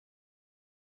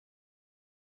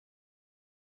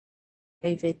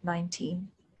COVID-19.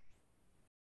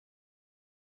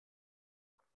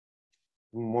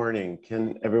 Morning.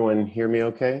 Can everyone hear me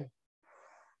okay?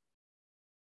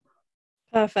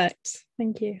 Perfect.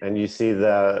 Thank you. And you see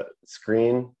the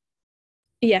screen?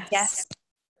 Yes. Yes.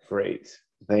 Great.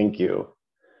 Thank you.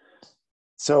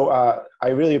 So I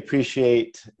really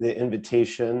appreciate the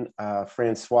invitation.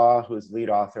 Francois, who is lead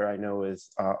author, I know is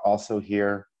also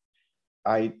here.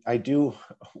 I do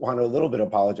want to a little bit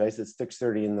apologize. It's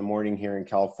 6:30 in the morning here in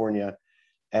California,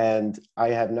 and I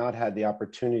have not had the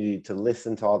opportunity to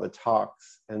listen to all the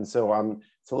talks. And so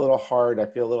it's a little hard. I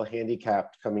feel a little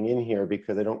handicapped coming in here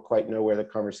because I don't quite know where the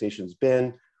conversation's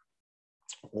been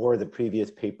or the previous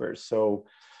papers. So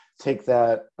take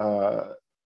that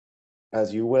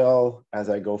as you will, as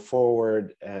I go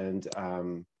forward. And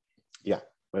yeah,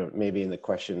 maybe in the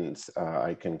questions,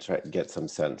 I can try to get some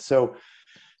sense. So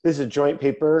this is a joint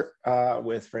paper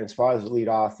with Francois as lead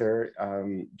author,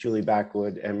 Julie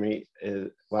Blackwood, Emily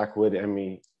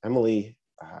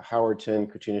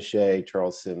Howerton, Katrina Shea,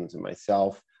 Charles Sims, and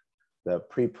myself. The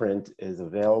preprint is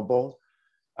available.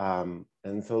 And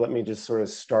so let me just sort of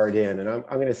start in, and I'm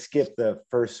going to skip the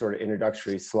first sort of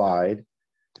introductory slide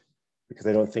because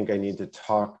I don't think I need to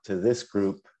talk to this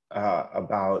group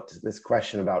about this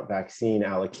question about vaccine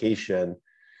allocation.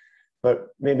 But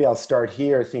maybe I'll start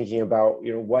here thinking about,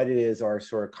 what is our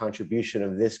sort of contribution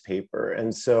of this paper.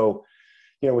 And so,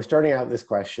 we're starting out this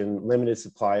question, limited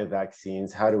supply of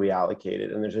vaccines, how do we allocate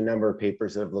it? And there's a number of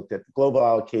papers that have looked at the global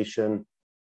allocation.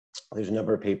 There's a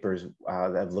number of papers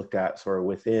that have looked at sort of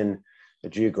within a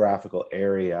geographical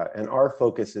area. And our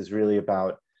focus is really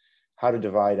about how to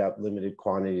divide up limited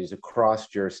quantities across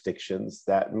jurisdictions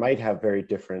that might have very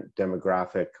different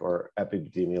demographic or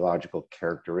epidemiological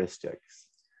characteristics.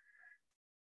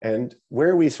 And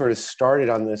where we sort of started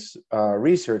on this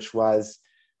research was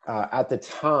at the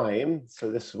time, so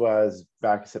this was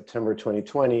back in September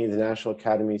 2020, the National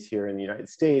Academies here in the United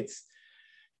States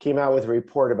came out with a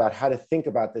report about how to think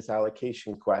about this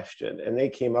allocation question. And they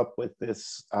came up with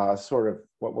this sort of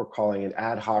what we're calling an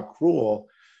ad hoc rule,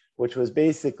 which was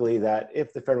basically that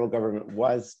if the federal government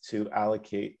was to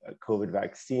allocate a COVID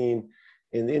vaccine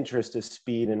in the interest of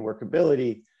speed and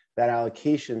workability, that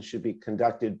allocation should be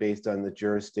conducted based on the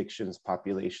jurisdiction's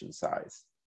population size.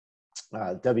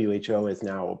 WHO has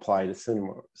now applied a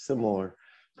similar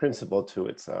principle to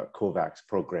its COVAX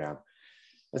program.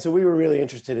 And so we were really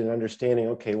interested in understanding,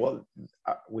 okay, well,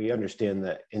 we understand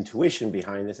the intuition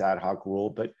behind this ad hoc rule,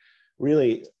 but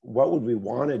really, what would we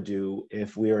want to do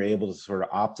if we are able to sort of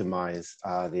optimize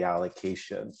the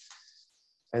allocation?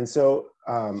 And so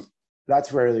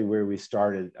that's really where we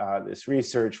started this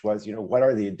research was, what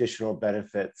are the additional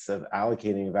benefits of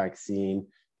allocating a vaccine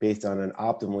based on an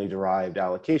optimally derived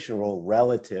allocation rule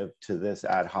relative to this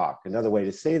ad hoc? Another way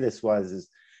to say this is,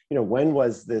 when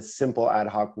was this simple ad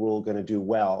hoc rule going to do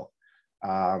well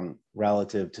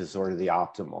relative to sort of the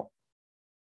optimal?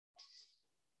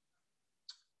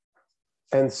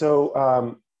 And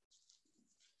so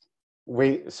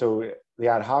the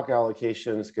ad hoc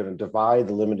allocation is going to divide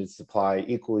the limited supply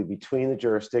equally between the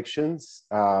jurisdictions.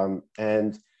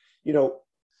 And,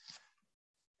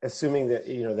 assuming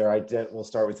that, we'll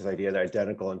start with this idea they're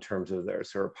identical in terms of their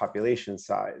sort of population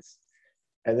size.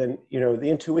 And then, the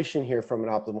intuition here from an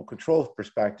optimal control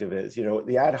perspective is,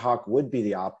 the ad hoc would be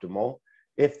the optimal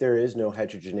if there is no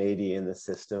heterogeneity in the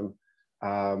system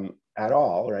at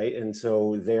all, right? And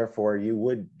so therefore you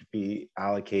would be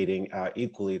allocating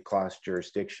equally across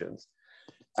jurisdictions.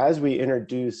 As we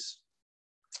introduce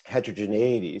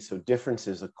heterogeneity, so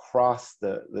differences across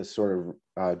the sort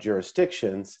of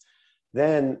jurisdictions,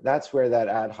 then that's where that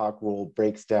ad hoc rule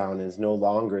breaks down and is no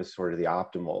longer sort of the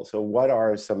optimal. So what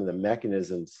are some of the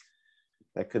mechanisms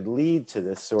that could lead to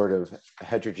this sort of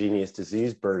heterogeneous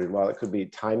disease burden? Well, it could be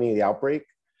timing of the outbreak,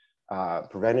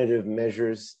 preventative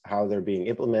measures, how they're being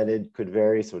implemented could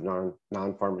vary, so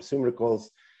non-pharmaceuticals,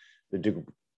 the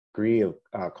degree of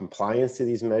compliance to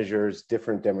these measures,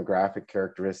 different demographic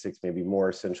characteristics, maybe more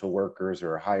essential workers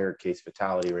or a higher case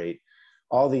fatality rate.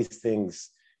 All these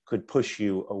things could push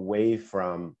you away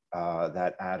from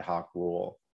that ad hoc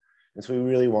rule. And so we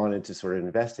really wanted to sort of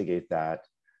investigate that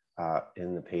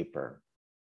in the paper.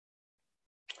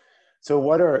 So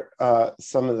what are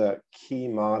some of the key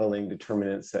modeling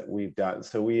determinants that we've done?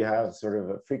 So we have sort of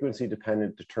a frequency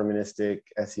dependent deterministic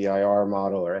SEIR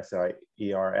model or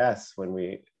SEIRS when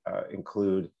we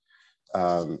include,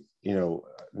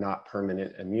 not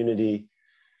permanent immunity.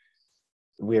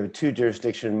 We have a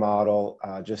 2-jurisdiction model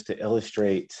just to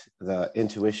illustrate the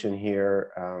intuition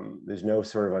here. There's no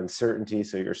sort of uncertainty,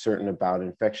 so you're certain about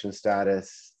infection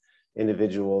status.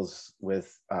 individuals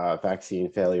with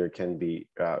vaccine failure can be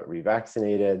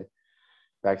revaccinated.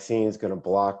 Vaccine is going to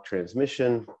block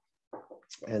transmission,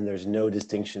 and there's no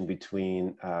distinction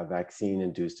between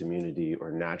vaccine-induced immunity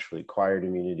or naturally acquired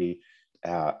immunity,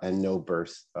 and no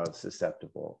bursts of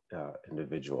susceptible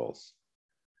individuals.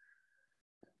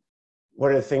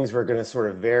 What are the things we're going to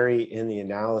sort of vary in the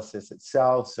analysis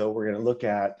itself? So we're going to look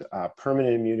at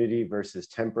permanent immunity versus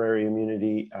temporary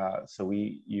immunity. So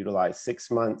we utilize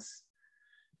 6 months.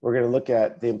 We're going to look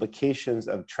at the implications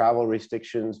of travel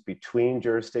restrictions between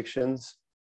jurisdictions.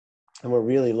 And we're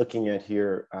really looking at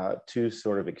here two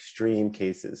sort of extreme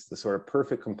cases: the sort of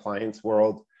perfect compliance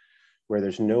world where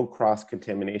there's no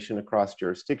cross-contamination across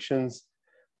jurisdictions,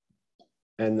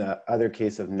 and the other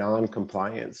case of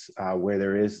non-compliance where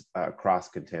there is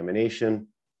cross-contamination.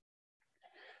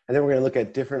 And then we're going to look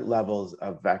at different levels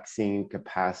of vaccine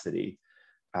capacity,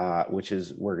 which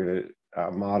is we're going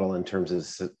to model in terms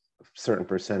of certain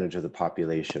percentage of the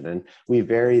population. And we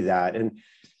vary that. And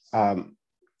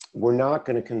we're not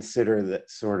going to consider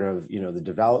that sort of, the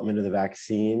development of the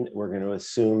vaccine. We're going to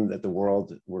assume that we're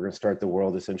going to start the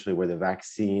world essentially where the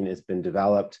vaccine has been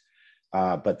developed,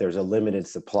 but there's a limited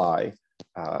supply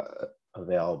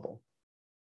available.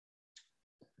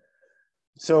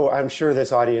 So I'm sure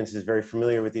this audience is very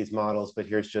familiar with these models, but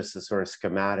here's just a sort of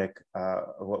schematic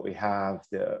of what we have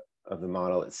of the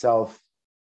model itself.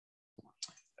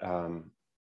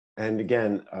 And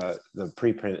again, the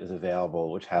preprint is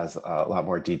available, which has a lot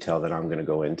more detail than I'm going to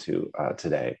go into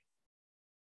today.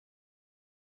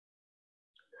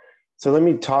 So let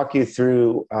me talk you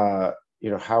through,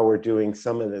 how we're doing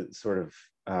some of the sort of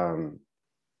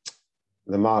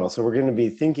the model. So we're going to be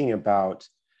thinking about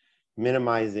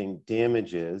minimizing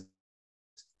damages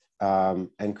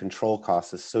and control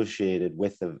costs associated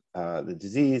with the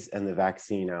disease and the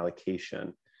vaccine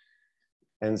allocation.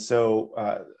 And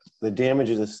so the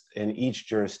damages in each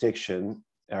jurisdiction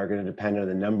are going to depend on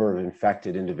the number of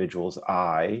infected individuals,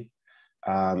 and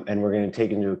we're going to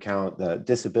take into account the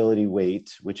disability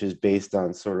weight, which is based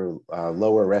on sort of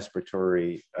lower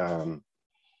respiratory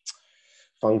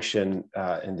function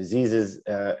and diseases,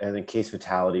 and the case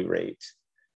fatality rate.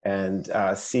 And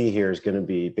C here is going to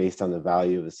be based on the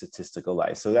value of the statistical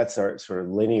life. So that's our sort of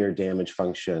linear damage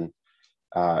function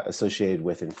associated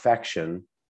with infection.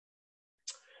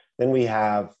 Then we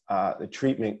have the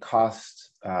treatment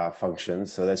cost function.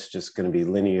 So that's just going to be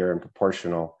linear and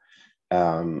proportional.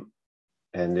 And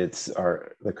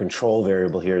the control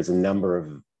variable here is the number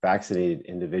of vaccinated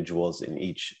individuals in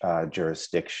each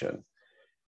jurisdiction.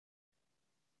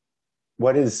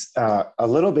 What is a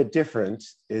little bit different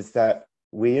is that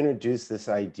we introduced this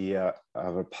idea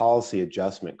of a policy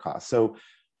adjustment cost. So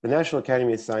the National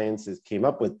Academy of Sciences came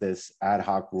up with this ad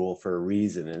hoc rule for a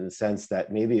reason, in the sense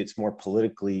that maybe it's more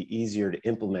politically easier to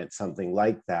implement something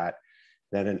like that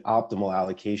than an optimal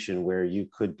allocation where you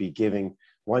could be giving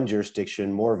one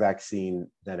jurisdiction more vaccine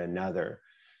than another.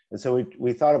 And so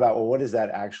we thought about, well, what does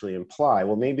that actually imply?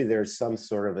 Well, maybe there's some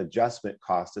sort of adjustment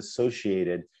cost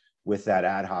associated with that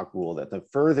ad hoc rule, that the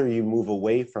further you move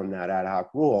away from that ad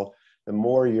hoc rule, the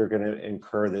more you're going to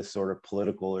incur this sort of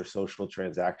political or social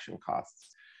transaction costs.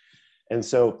 And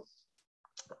so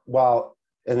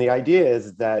and the idea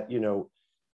is that,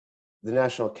 the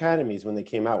National Academies, when they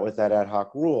came out with that ad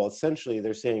hoc rule, essentially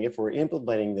they're saying if we're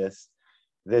implementing this,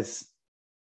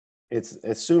 it's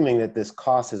assuming that this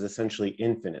cost is essentially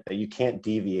infinite, that you can't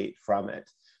deviate from it.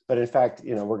 But in fact,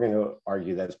 we're going to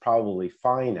argue that it's probably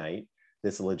finite,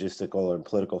 this logistical and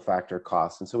political factor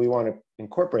cost. And so we want to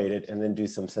incorporate it and then do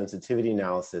some sensitivity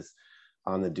analysis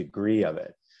on the degree of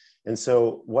it. And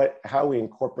so how we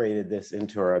incorporated this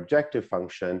into our objective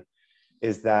function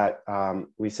is that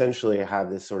we essentially have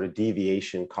this sort of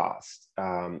deviation cost.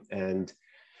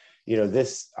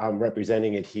 This, I'm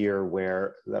representing it here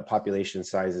where the population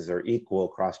sizes are equal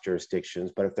across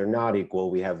jurisdictions, but if they're not equal,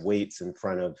 we have weights in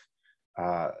front of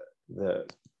the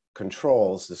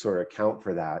controls to sort of account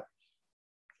for that.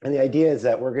 And the idea is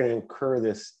that we're going to incur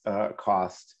this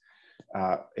cost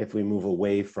if we move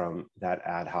away from that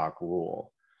ad hoc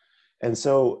rule. And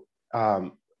so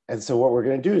what we're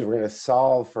going to do is we're going to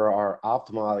solve for our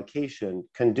optimal allocation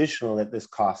conditional that this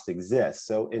cost exists.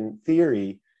 So in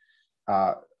theory,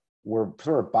 we're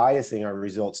sort of biasing our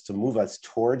results to move us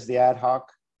towards the ad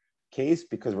hoc case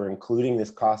because we're including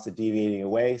this cost of deviating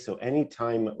away. So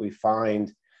anytime that we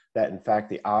find that in fact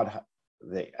the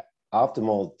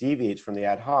optimal deviates from the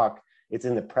ad hoc, it's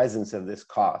in the presence of this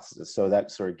cost. So that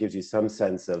sort of gives you some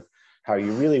sense of how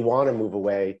you really want to move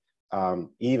away,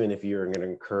 even if you're going to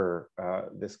incur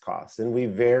this cost. And we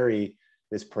vary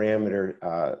this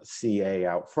parameter CA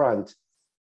out front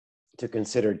to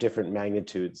consider different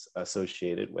magnitudes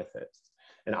associated with it.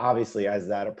 And obviously, as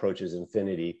that approaches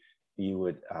infinity, you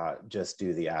would just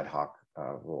do the ad hoc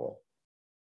rule.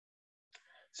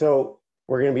 So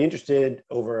we're going to be interested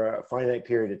over a finite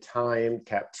period of time,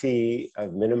 cap T,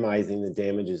 of minimizing the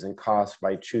damages and costs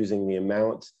by choosing the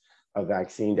amount of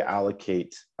vaccine to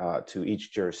allocate to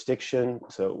each jurisdiction.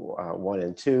 So 1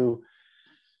 and 2.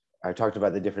 I talked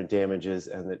about the different damages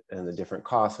and the different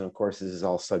costs. And of course, this is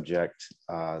all subject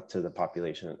to the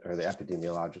population or the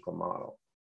epidemiological model.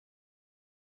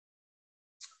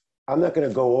 I'm not going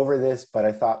to go over this, but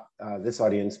I thought this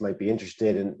audience might be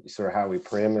interested in sort of how we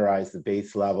parameterize the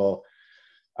base level.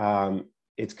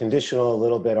 It's conditional a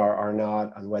little bit or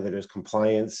not on whether there's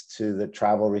compliance to the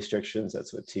travel restrictions.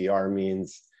 That's what TR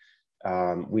means.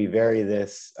 We vary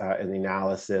this in the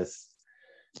analysis.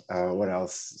 What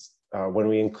else? When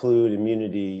we include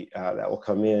immunity, that will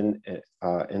come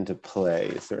into play.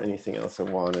 Is there anything else I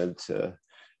wanted to?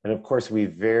 And of course, we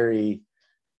vary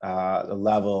the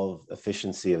level of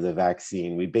efficiency of the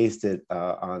vaccine. We based it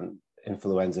on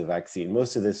influenza vaccine.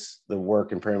 Most of the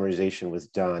work and parameterization was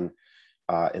done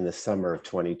in the summer of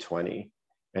 2020.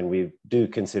 And we do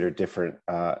consider different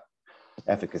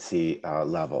efficacy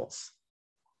levels.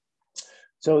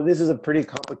 So this is a pretty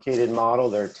complicated model.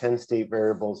 There are 10 state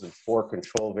variables and 4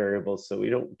 control variables. So we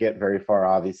don't get very far,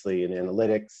 obviously, in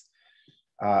analytics.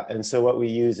 And so what we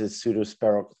use is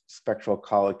pseudo-spectral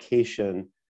collocation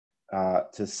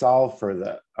to solve for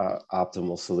the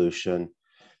optimal solution.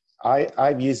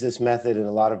 I've used this method in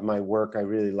a lot of my work. I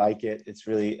really like it. It's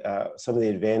really, some of the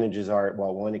advantages are,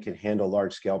 well, 1, it can handle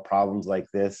large scale problems like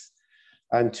this.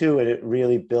 And 2, it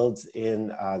really builds in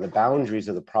the boundaries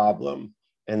of the problem.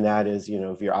 And that is,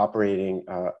 if you're operating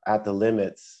at the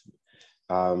limits,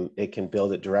 it can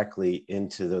build it directly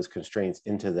into those constraints,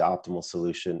 into the optimal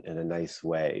solution in a nice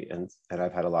way. And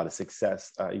I've had a lot of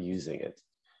success using it.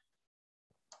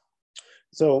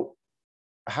 So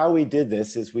how we did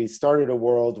this is we started a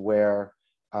world where,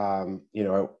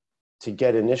 to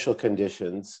get initial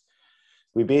conditions,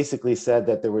 we basically said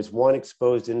that there was 1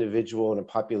 exposed individual in a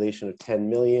population of 10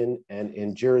 million, and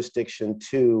in jurisdiction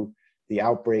 2, the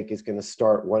outbreak is going to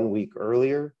start 1 week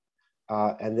earlier.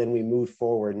 And then we moved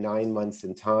forward 9 months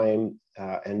in time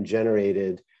and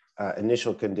generated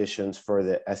initial conditions for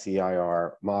the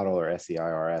SEIR model or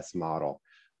SEIRS model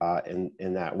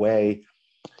in that way.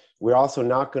 We're also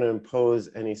not going to impose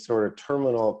any sort of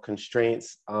terminal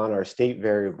constraints on our state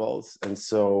variables. And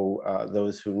so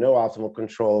those who know optimal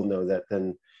control know that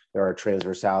then there are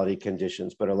transversality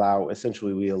conditions, but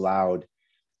essentially we allowed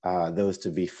those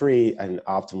to be free and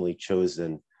optimally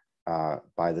chosen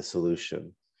by the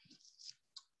solution.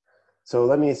 So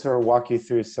let me sort of walk you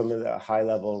through some of the high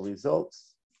level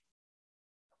results.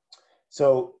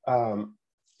 So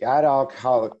ad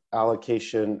hoc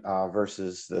allocation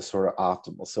versus the sort of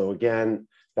optimal. So again,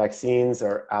 vaccines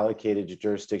are allocated to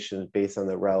jurisdictions based on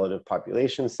the relative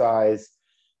population size,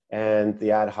 and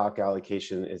the ad hoc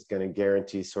allocation is going to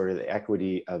guarantee sort of the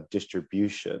equity of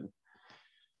distribution.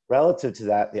 Relative to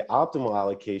that, the optimal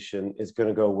allocation is going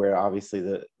to go where obviously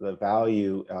the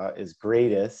value is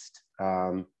greatest,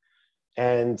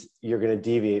 and you're going to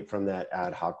deviate from that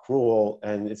ad hoc rule.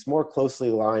 And it's more closely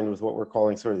aligned with what we're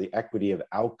calling sort of the equity of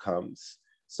outcomes.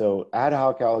 So ad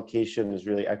hoc allocation is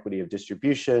really equity of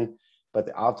distribution, but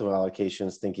the optimal allocation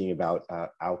is thinking about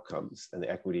outcomes and the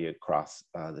equity across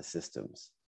the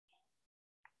systems.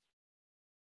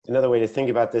 Another way to think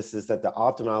about this is that the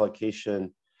optimal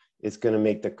allocation is going to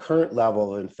make the current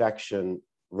level of infection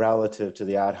relative to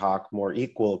the ad hoc more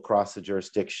equal across the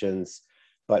jurisdictions,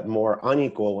 but more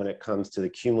unequal when it comes to the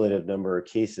cumulative number of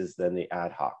cases than the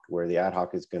ad hoc, where the ad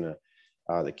hoc is going to,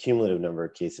 the cumulative number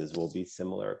of cases will be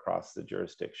similar across the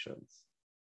jurisdictions.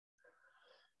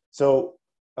 So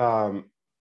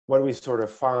what do we sort of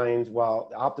find? Well,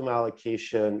 the optimal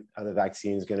allocation of the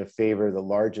vaccine is going to favor the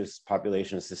largest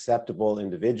population of susceptible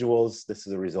individuals. This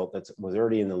is a result that was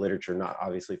already in the literature, not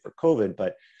obviously for COVID,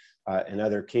 but in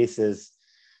other cases.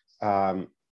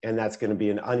 And that's going to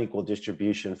be an unequal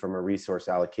distribution from a resource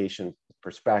allocation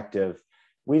perspective.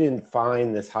 We didn't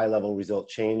find this high-level result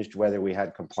changed whether we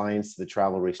had compliance to the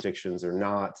travel restrictions or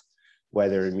not,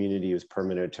 whether immunity was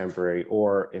permanent or temporary,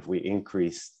 or if we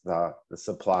increase the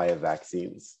supply of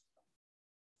vaccines.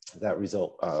 That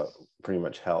result pretty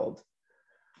much held.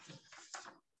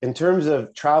 In terms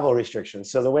of travel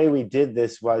restrictions, so the way we did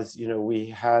this was, we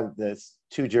had this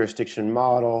 2-jurisdiction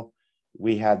model.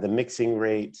 We had the mixing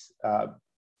rate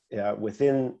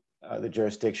within the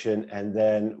jurisdiction, and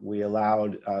then we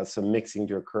allowed some mixing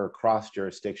to occur across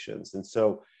jurisdictions. And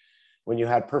so when you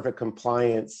had perfect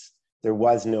compliance, there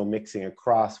was no mixing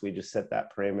across. We just set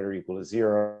that parameter equal to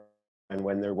 0. and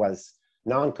when there was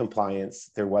non-compliance,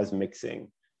 there was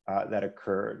mixing that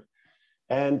occurred.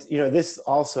 And this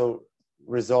also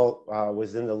result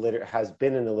was in the has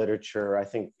been in the literature, I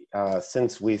think,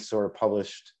 since we sort of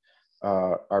published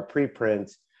our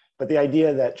preprint. But the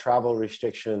idea that travel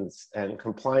restrictions and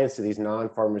compliance to these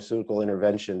non-pharmaceutical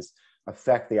interventions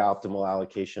affect the optimal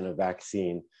allocation of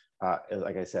vaccine,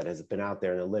 like I said, has been out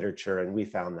there in the literature, and we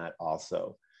found that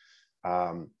also.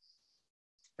 And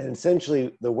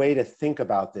essentially, the way to think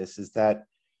about this is that,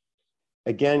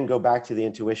 again, go back to the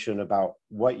intuition about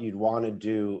what you'd want to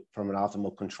do from an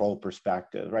optimal control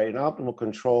perspective, right? An optimal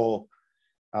control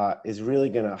is really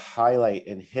going to highlight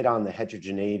and hit on the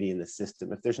heterogeneity in the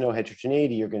system. If there's no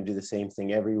heterogeneity, you're going to do the same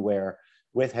thing everywhere.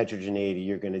 With heterogeneity,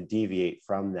 you're going to deviate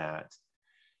from that.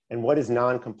 And what does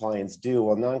non-compliance do?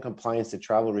 Well, non-compliance to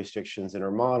travel restrictions in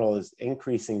our model is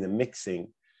increasing the mixing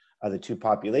of the two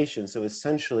populations. So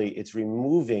essentially, it's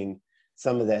removing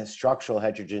some of the structural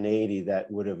heterogeneity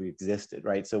that would have existed,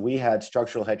 right? So we had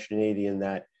structural heterogeneity in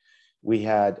that we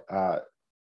had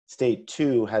state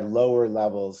 2 had lower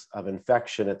levels of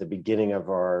infection at the beginning of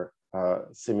our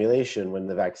simulation when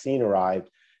the vaccine arrived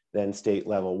than state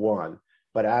level 1.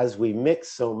 But as we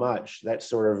mix so much, that's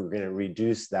sort of going to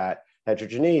reduce that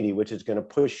heterogeneity, which is going to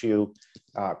push you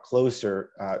closer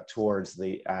towards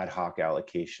the ad hoc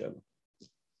allocation.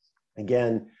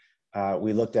 Again,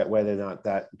 we looked at whether or not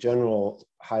that general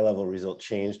high-level result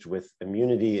changed with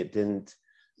immunity. It didn't,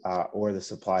 or the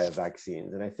supply of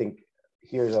vaccines. And I think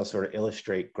here's, I'll sort of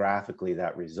illustrate graphically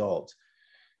that result.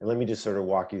 And let me just sort of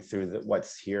walk you through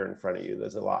what's here in front of you.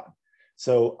 There's a lot.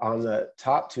 So on the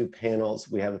top two panels,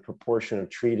 we have the proportion of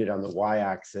treated on the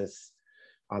y-axis.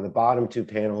 On the bottom two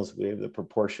panels, we have the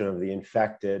proportion of the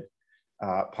infected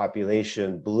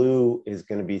population. Blue is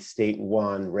going to be state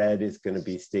 1, red is going to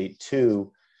be state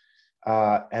 2.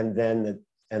 And then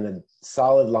the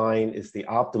solid line is the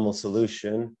optimal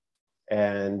solution,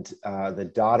 and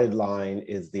the dotted line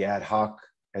is the ad hoc.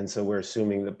 And so we're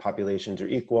assuming the populations are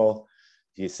equal,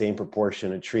 the same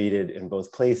proportion of treated in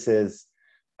both places.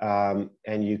 And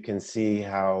you can see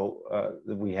how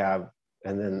we have,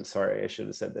 and then, sorry, I should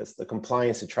have said this, the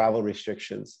compliance to travel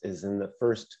restrictions is in the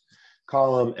first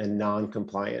column and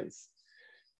non-compliance.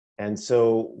 And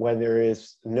so when there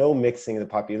is no mixing of the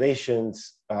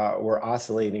populations, we're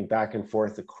oscillating back and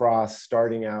forth across,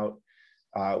 starting out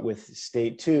with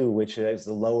state 2, which is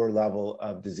the lower level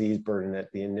of disease burden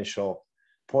at the initial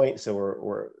point. So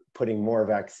we're putting more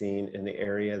vaccine in the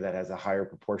area that has a higher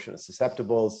proportion of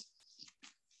susceptibles.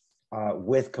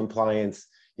 With compliance,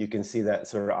 you can see that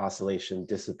sort of oscillation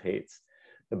dissipates.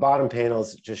 The bottom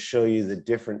panels just show you the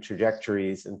different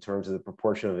trajectories in terms of the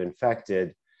proportion of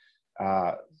infected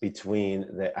between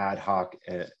the ad hoc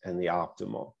and the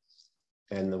optimal.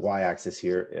 And the y-axis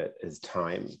here is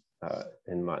time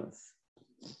in months.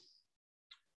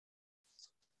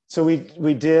 So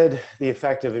we did the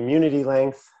effective immunity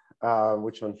length,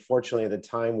 which unfortunately at the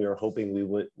time we were hoping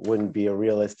we wouldn't be a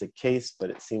realistic case, but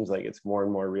it seems like it's more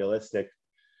and more realistic.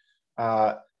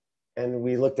 And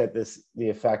we looked at the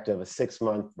effect of a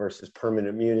 6-month versus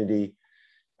permanent immunity.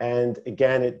 And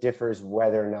again, it differs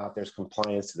whether or not there's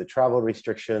compliance to the travel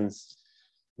restrictions.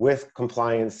 With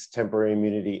compliance, temporary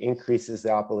immunity increases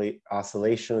the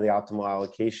oscillation of the optimal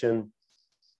allocation.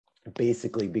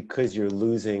 Basically, because you're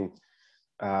losing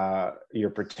your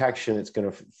protection, it's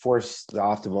going to force the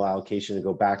optimal allocation to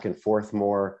go back and forth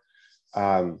more.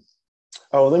 Oh,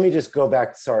 let me just go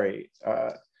back, sorry.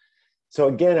 So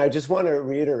again, I just want to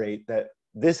reiterate that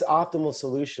this optimal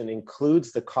solution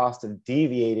includes the cost of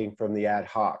deviating from the ad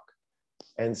hoc.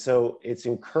 And so it's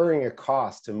incurring a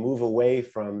cost to move away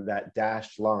from that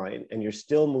dashed line, and you're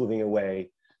still moving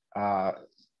away to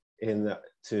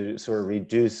sort of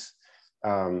reduce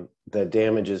the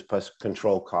damages plus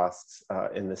control costs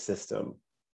in the system.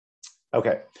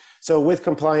 Okay, so with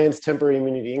compliance, temporary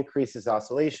immunity increases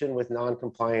oscillation. With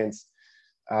non-compliance,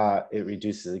 it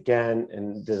reduces again,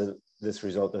 and this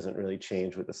result doesn't really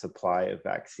change with the supply of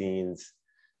vaccines.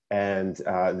 And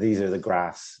these are the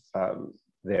graphs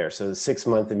there. So the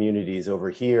 6-month immunity is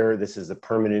over here. This is a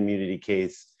permanent immunity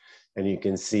case. And you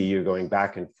can see you're going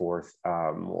back and forth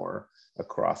more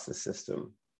across the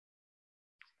system.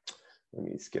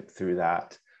 Let me skip through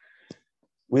that.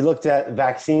 We looked at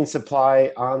vaccine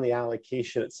supply on the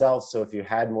allocation itself. So if you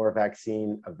had more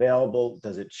vaccine available,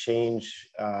 does it change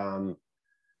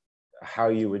how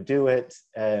you would do it?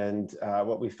 And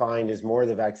what we find is more of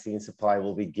the vaccine supply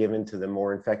will be given to the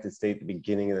more infected state at the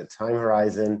beginning of the time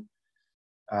horizon.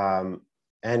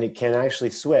 And it can actually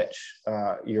switch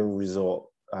your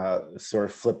result, sort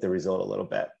of flip the result a little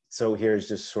bit. So here's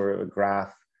just sort of a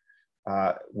graph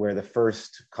where the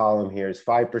first column here is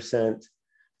 5%,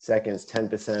 second is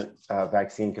 10%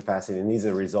 vaccine capacity. And these are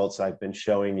the results I've been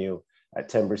showing you at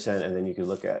 10%, and then you can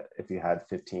look at if you had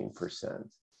 15%.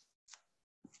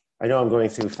 I know I'm going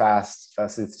through fast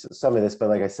some of this, but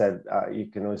like I said, you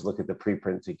can always look at the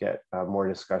preprint to get more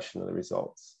discussion of the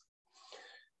results.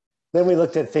 Then we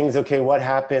looked at things, okay, what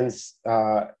happens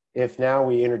if now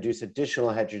we introduce additional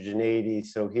heterogeneity?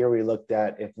 So here we looked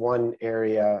at if one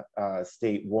area,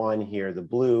 state 1 here, the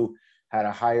blue, had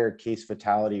a higher case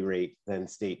fatality rate than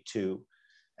state 2.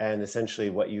 And essentially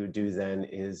what you would do then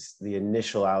is the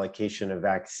initial allocation of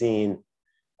vaccine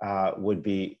would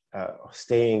be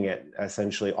staying at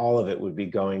essentially all of it would be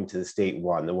going to the state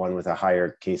 1, the one with a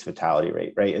higher case fatality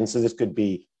rate, right? And so this could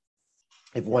be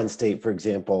if one state, for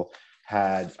example,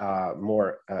 had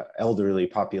more elderly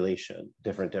population,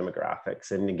 different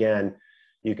demographics. And again,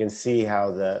 you can see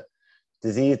how the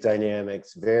disease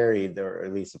dynamics varied, or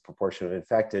at least the proportion of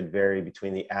infected varied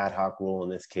between the ad hoc rule in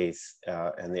this case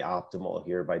and the optimal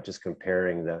here by just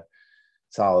comparing the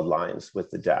solid lines with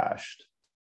the dashed.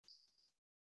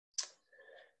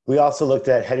 We also looked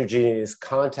at heterogeneous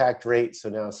contact rate. So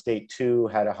now state 2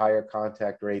 had a higher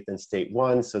contact rate than state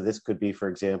 1. So this could be, for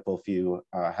example, if you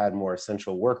had more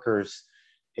essential workers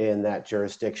in that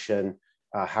jurisdiction,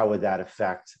 how would that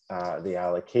affect the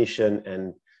allocation?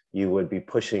 And you would be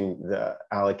pushing the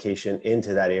allocation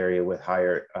into that area with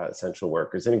higher essential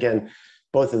workers. And again,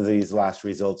 both of these last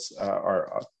results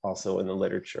are also in the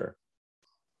literature.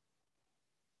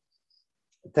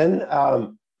 Then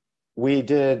we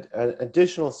did an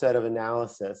additional set of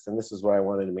analysis, and this is what I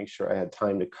wanted to make sure I had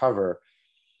time to cover,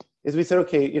 is we said,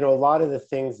 okay, you know, a lot of the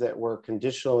things that we're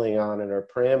conditionally on in our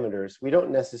parameters, we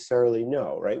don't necessarily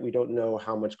know, right? We don't know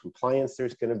how much compliance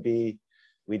there's going to be.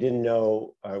 We didn't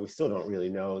know, we still don't really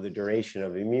know the duration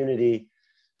of immunity.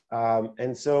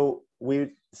 And so we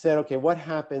said, okay, what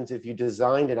happens if you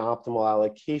designed an optimal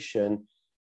allocation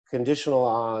conditional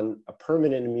on a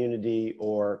permanent immunity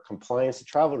or compliance to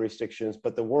travel restrictions,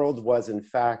 but the world was in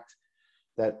fact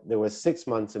that there was 6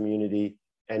 months immunity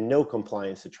and no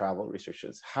compliance to travel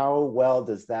restrictions? How well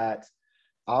does that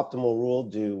optimal rule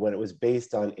do when it was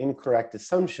based on incorrect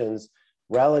assumptions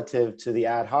relative to the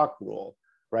ad hoc rule,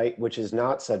 right? Which is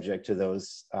not subject to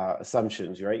those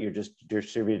assumptions, right? You're just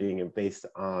distributing it based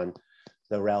on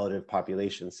the relative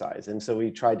population size. And so we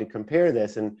tried to compare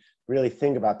this and really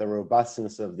think about the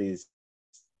robustness of these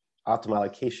optimal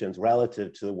allocations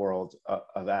relative to the world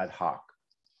of ad hoc.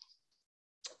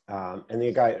 And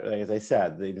as I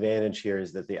said, the advantage here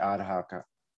is that the ad hoc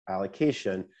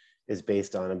allocation is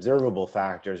based on observable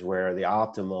factors, where the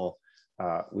optimal,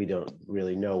 we don't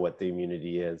really know what the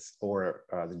immunity is or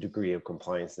the degree of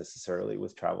compliance necessarily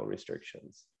with travel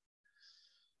restrictions.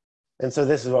 And so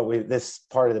this is what this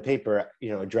part of the paper,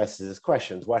 addresses as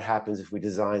questions. What happens if we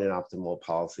design an optimal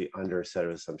policy under a set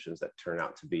of assumptions that turn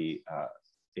out to be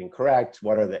incorrect?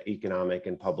 What are the economic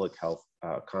and public health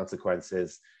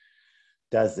consequences?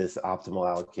 Does this optimal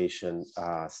allocation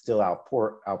still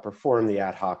outperform the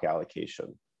ad hoc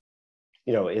allocation?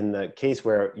 In the case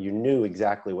where you knew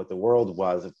exactly what the world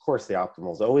was, of course, the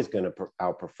optimal is always going to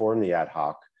outperform the ad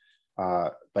hoc.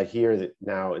 But here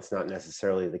now it's not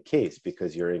necessarily the case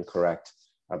because you're incorrect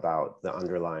about the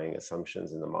underlying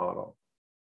assumptions in the model.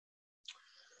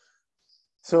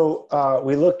 So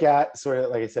we look at sort of,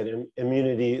 like I said,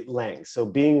 immunity length. So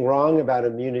being wrong about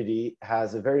immunity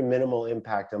has a very minimal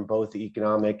impact on both the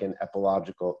economic and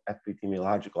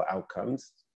epidemiological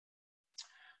outcomes.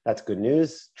 That's good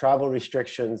news. Travel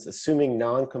restrictions, assuming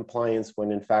non-compliance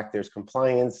when in fact there's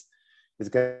compliance, is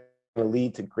going to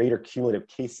lead to greater cumulative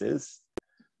cases.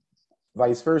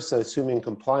 Vice versa, assuming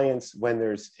compliance when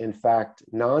there's in fact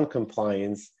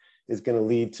non-compliance is going to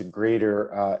lead to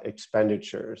greater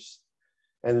expenditures.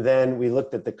 And then we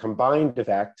looked at the combined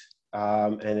effect,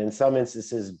 and in some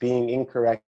instances, being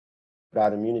incorrect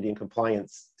about immunity and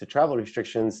compliance to travel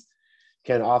restrictions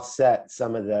can offset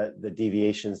some of the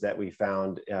deviations that we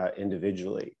found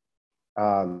individually.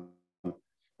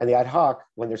 And the ad hoc,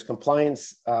 when there's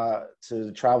compliance to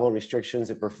the travel restrictions,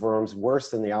 it performs worse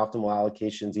than the optimal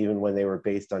allocations, even when they were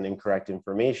based on incorrect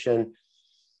information.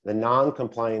 The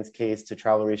non-compliance case to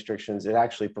travel restrictions, it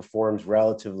actually performs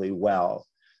relatively well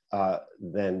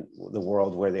than the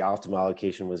world where the optimal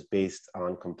allocation was based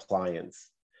on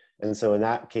compliance. And so in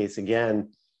that case,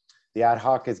 again, the ad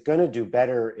hoc is going to do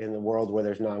better in the world where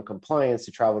there's non-compliance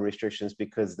to travel restrictions,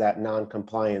 because that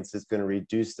non-compliance is going to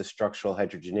reduce the structural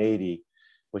heterogeneity,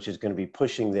 which is going to be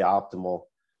pushing the optimal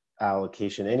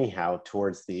allocation anyhow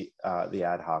towards the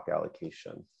ad hoc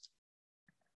allocation.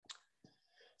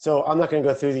 So I'm not going to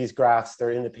go through these graphs,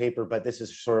 they're in the paper, but this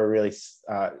is sort of really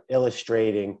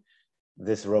illustrating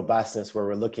this robustness where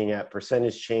we're looking at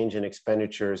percentage change in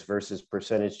expenditures versus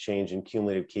percentage change in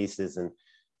cumulative cases and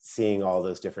seeing all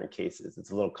those different cases. It's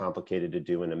a little complicated to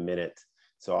do in a minute,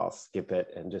 so I'll skip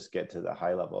it and just get to the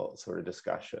high level sort of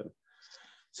discussion.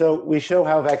 So we show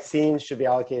how vaccines should be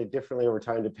allocated differently over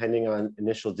time depending on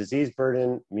initial disease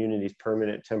burden, immunity is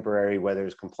permanent, temporary, whether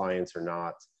there's compliance or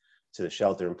not to the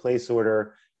shelter-in-place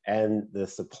order, and the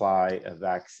supply of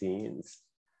vaccines.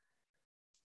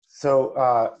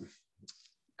 So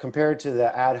compared to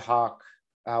the ad hoc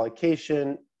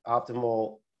allocation,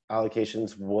 optimal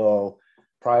allocations will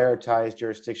prioritize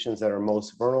jurisdictions that are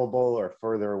most vulnerable or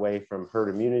further away from herd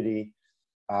immunity.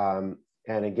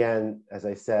 And again, as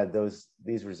I said,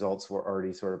 these results were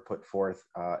already sort of put forth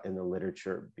in the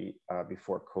literature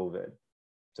before COVID.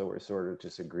 So we're sort of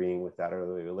just agreeing with that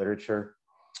earlier literature.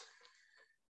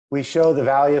 We show the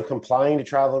value of complying to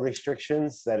travel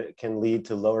restrictions, that it can lead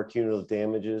to lower cumulative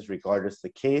damages regardless of the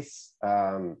case.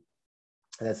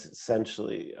 That's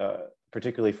essentially,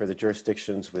 particularly for the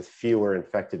jurisdictions with fewer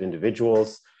infected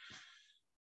individuals.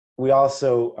 We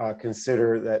also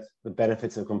consider that the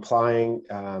benefits of complying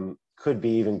could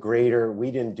be even greater.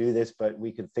 We didn't do this, but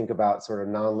we could think about sort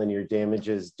of nonlinear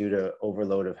damages due to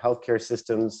overload of healthcare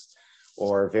systems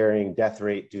or varying death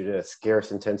rate due to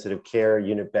scarce intensive care,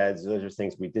 unit beds. Those are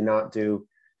things we did not do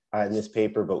in this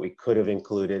paper, but we could have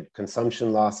included.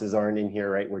 Consumption losses aren't in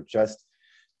here, right? We're just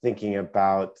thinking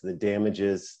about the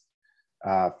damages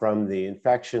from the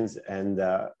infections and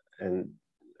the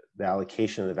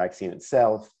allocation of the vaccine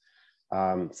itself.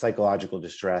 Psychological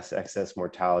distress, excess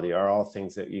mortality are all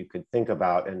things that you could think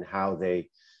about and how they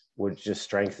would just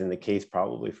strengthen the case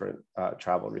probably for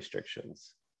travel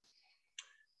restrictions.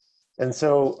 And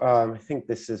so I think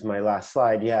this is my last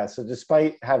slide. Yeah, so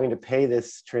despite having to pay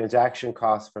this transaction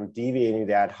cost from deviating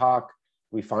to ad hoc,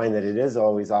 we find that it is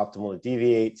always optimal to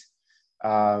deviate.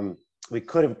 We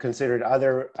could have considered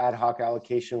other ad hoc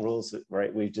allocation rules,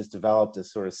 right? We've just developed a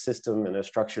sort of system and a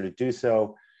structure to do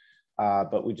so.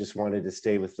 But we just wanted to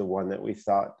stay with the one that we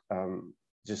thought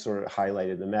just sort of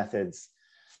highlighted the methods.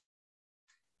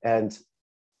 And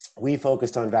we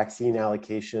focused on vaccine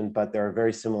allocation, but there are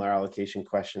very similar allocation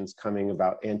questions coming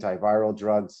about antiviral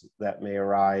drugs that may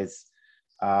arise.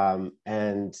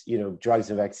 And drugs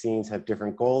and vaccines have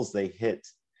different goals. They hit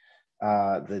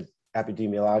the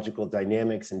epidemiological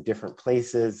dynamics in different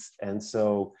places. And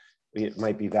so it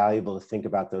might be valuable to think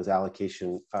about those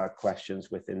allocation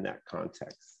questions within that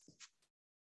context.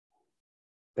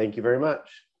 Thank you very much.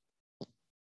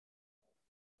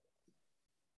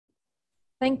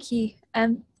 Thank you.